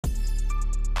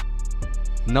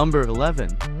Number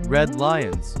 11. Red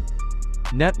Lions.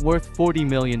 Net worth $40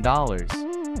 million.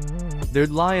 The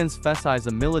Lions FSI is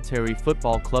a military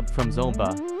football club from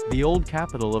Zomba, the old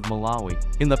capital of Malawi.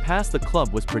 In the past, the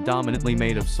club was predominantly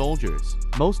made of soldiers.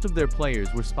 Most of their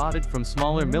players were spotted from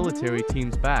smaller military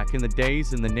teams back in the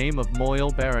days in the name of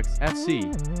Moyo Barracks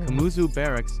FC, Kamuzu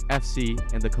Barracks FC,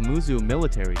 and the Kamuzu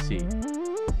Military C.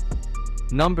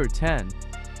 Number 10.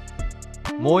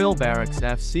 Moyo Barracks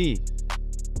FC.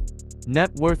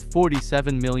 Net worth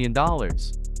 $47 million.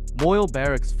 Moyo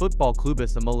Barracks Football Club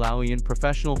is a Malawian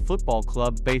professional football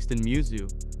club based in Muzu,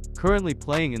 currently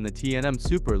playing in the TNM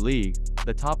Super League,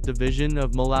 the top division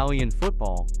of Malawian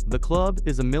football. The club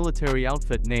is a military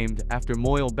outfit named after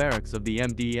Moyo Barracks of the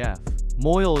MDF.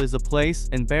 Moyo is a place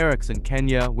and barracks in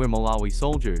Kenya where Malawi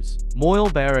soldiers.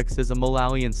 Moyo Barracks is a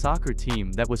Malawian soccer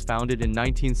team that was founded in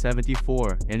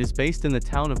 1974 and is based in the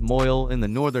town of Moyo in the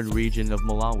northern region of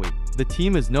Malawi. The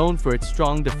team is known for its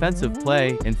strong defensive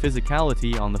play and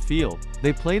physicality on the field.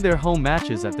 They play their home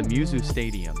matches at the Muzu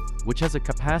Stadium, which has a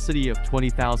capacity of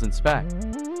 20,000 spec.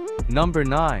 Number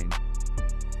 9.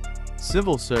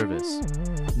 Civil Service.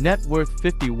 Net worth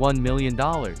 $51 million.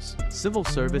 Civil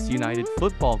Service United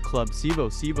Football Club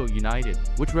Sivo United,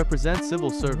 which represents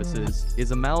civil services,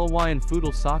 is a Malawian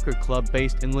football soccer club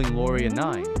based in Lingloria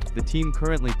 9. The team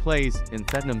currently plays in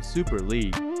TNM Super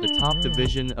League, the top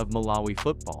division of Malawi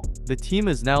football. The team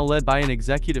is now led by an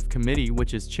executive committee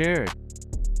which is chaired.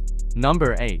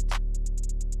 Number 8.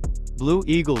 Blue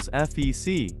Eagles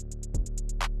FEC.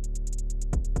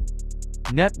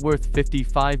 Net worth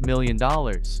 $55 million.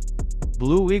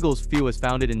 Blue Eagles FEC was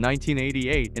founded in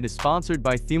 1988 and is sponsored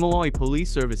by the Malawi Police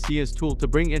Service as a tool to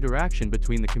bring interaction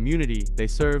between the community they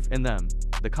serve and them.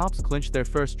 The Cops clinched their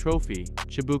first trophy,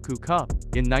 Chibuku Cup,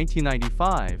 in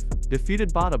 1995,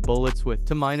 defeated Bada Bullets with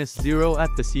 2-0 at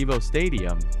the Sivo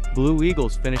Stadium. Blue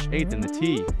Eagles finished 8th in the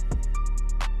T.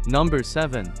 Number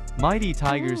 7. Mighty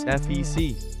Tigers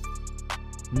FEC.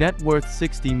 Net worth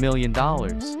 $60 million.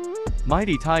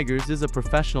 Mighty Tigers is a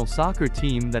professional soccer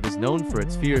team that is known for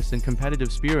its fierce and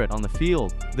competitive spirit on the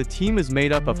field. The team is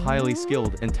made up of highly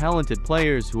skilled and talented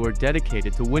players who are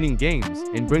dedicated to winning games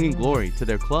and bringing glory to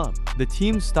their club. The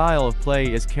team's style of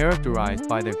play is characterized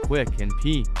by their quick and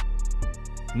P.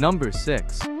 Number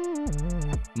 6.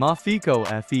 Mafeco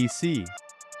FEC.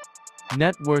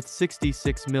 Net worth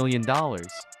 $66 million.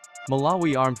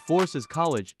 Malawi Armed Forces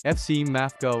College, FC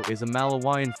Mafeco is a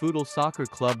Malawian football soccer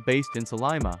club based in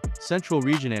Salima, Central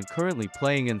Region and currently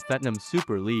playing in TNM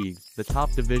Super League, the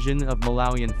top division of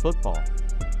Malawian football.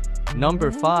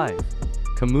 Number 5.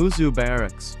 Kamuzu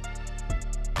Barracks.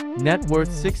 Net worth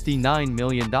 $69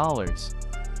 million.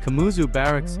 Kamuzu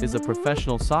Barracks is a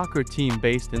professional soccer team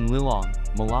based in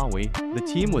Lilongwe, Malawi. The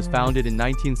team was founded in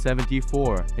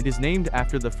 1974 and is named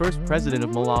after the first president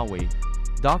of Malawi,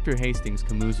 Dr. Hastings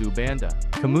Kamuzu Banda.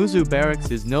 Kamuzu Barracks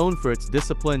is known for its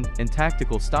disciplined and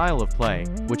tactical style of play,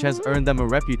 which has earned them a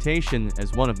reputation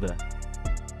as one of the.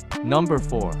 Number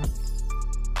 4.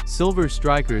 Silver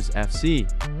Strikers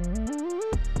FC.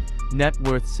 Net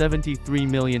worth $73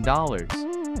 million.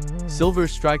 Silver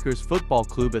Strikers Football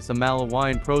Club is a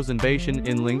Malawian based in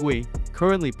Lingwe,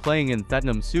 currently playing in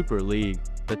TNM Super League,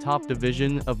 the top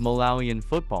division of Malawian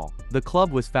football. The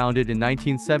club was founded in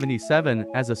 1977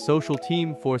 as a social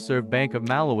team for Serve Bank of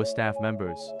Malawi staff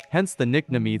members, hence the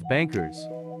nickname Bankers.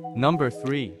 Number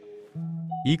 3.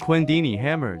 Equendini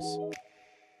Hammers.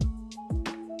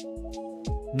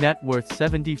 Net worth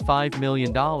 $75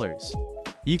 million.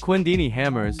 Equendini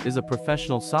Hammers is a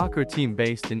professional soccer team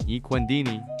based in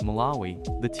Equendini, Malawi.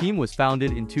 The team was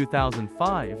founded in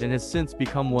 2005 and has since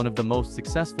become one of the most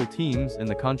successful teams in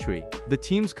the country. The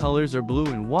team's colors are blue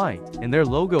and white, and their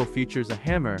logo features a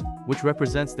hammer, which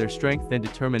represents their strength and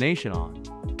determination on.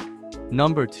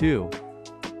 Number 2.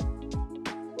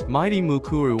 Mighty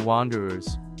Mukuru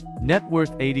Wanderers. Net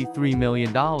worth $83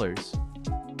 million.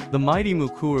 The Mighty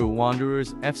Mukuru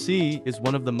Wanderers FC is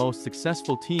one of the most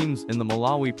successful teams in the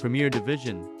Malawi Premier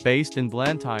Division, based in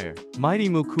Blantyre. Mighty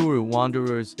Mukuru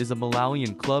Wanderers is a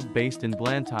Malawian club based in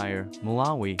Blantyre,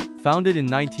 Malawi, founded in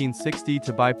 1960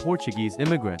 by Portuguese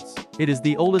immigrants. It is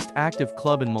the oldest active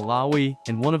club in Malawi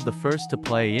and one of the first to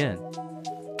play in.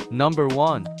 Number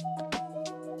 1.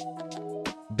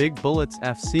 Big Bullets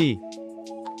FC.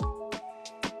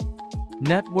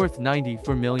 Net worth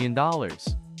 $94 million.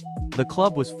 The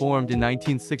club was formed in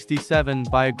 1967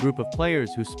 by a group of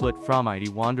players who split from Mighty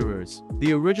Wanderers.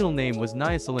 The original name was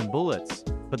Nyasaland Bullets,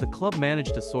 but the club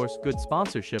managed to source good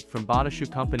sponsorship from Bada Shoe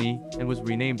Company and was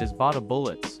renamed as Bada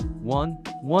Bullets.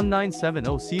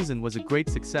 1970 season was a great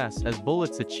success as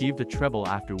Bullets achieved a treble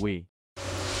after we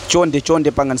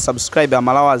chonde pangani subscribe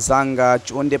amalawa zanga,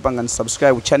 chonde pangani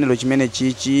subscribe channel chimene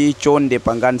chichi, chonde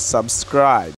pangani subscribe.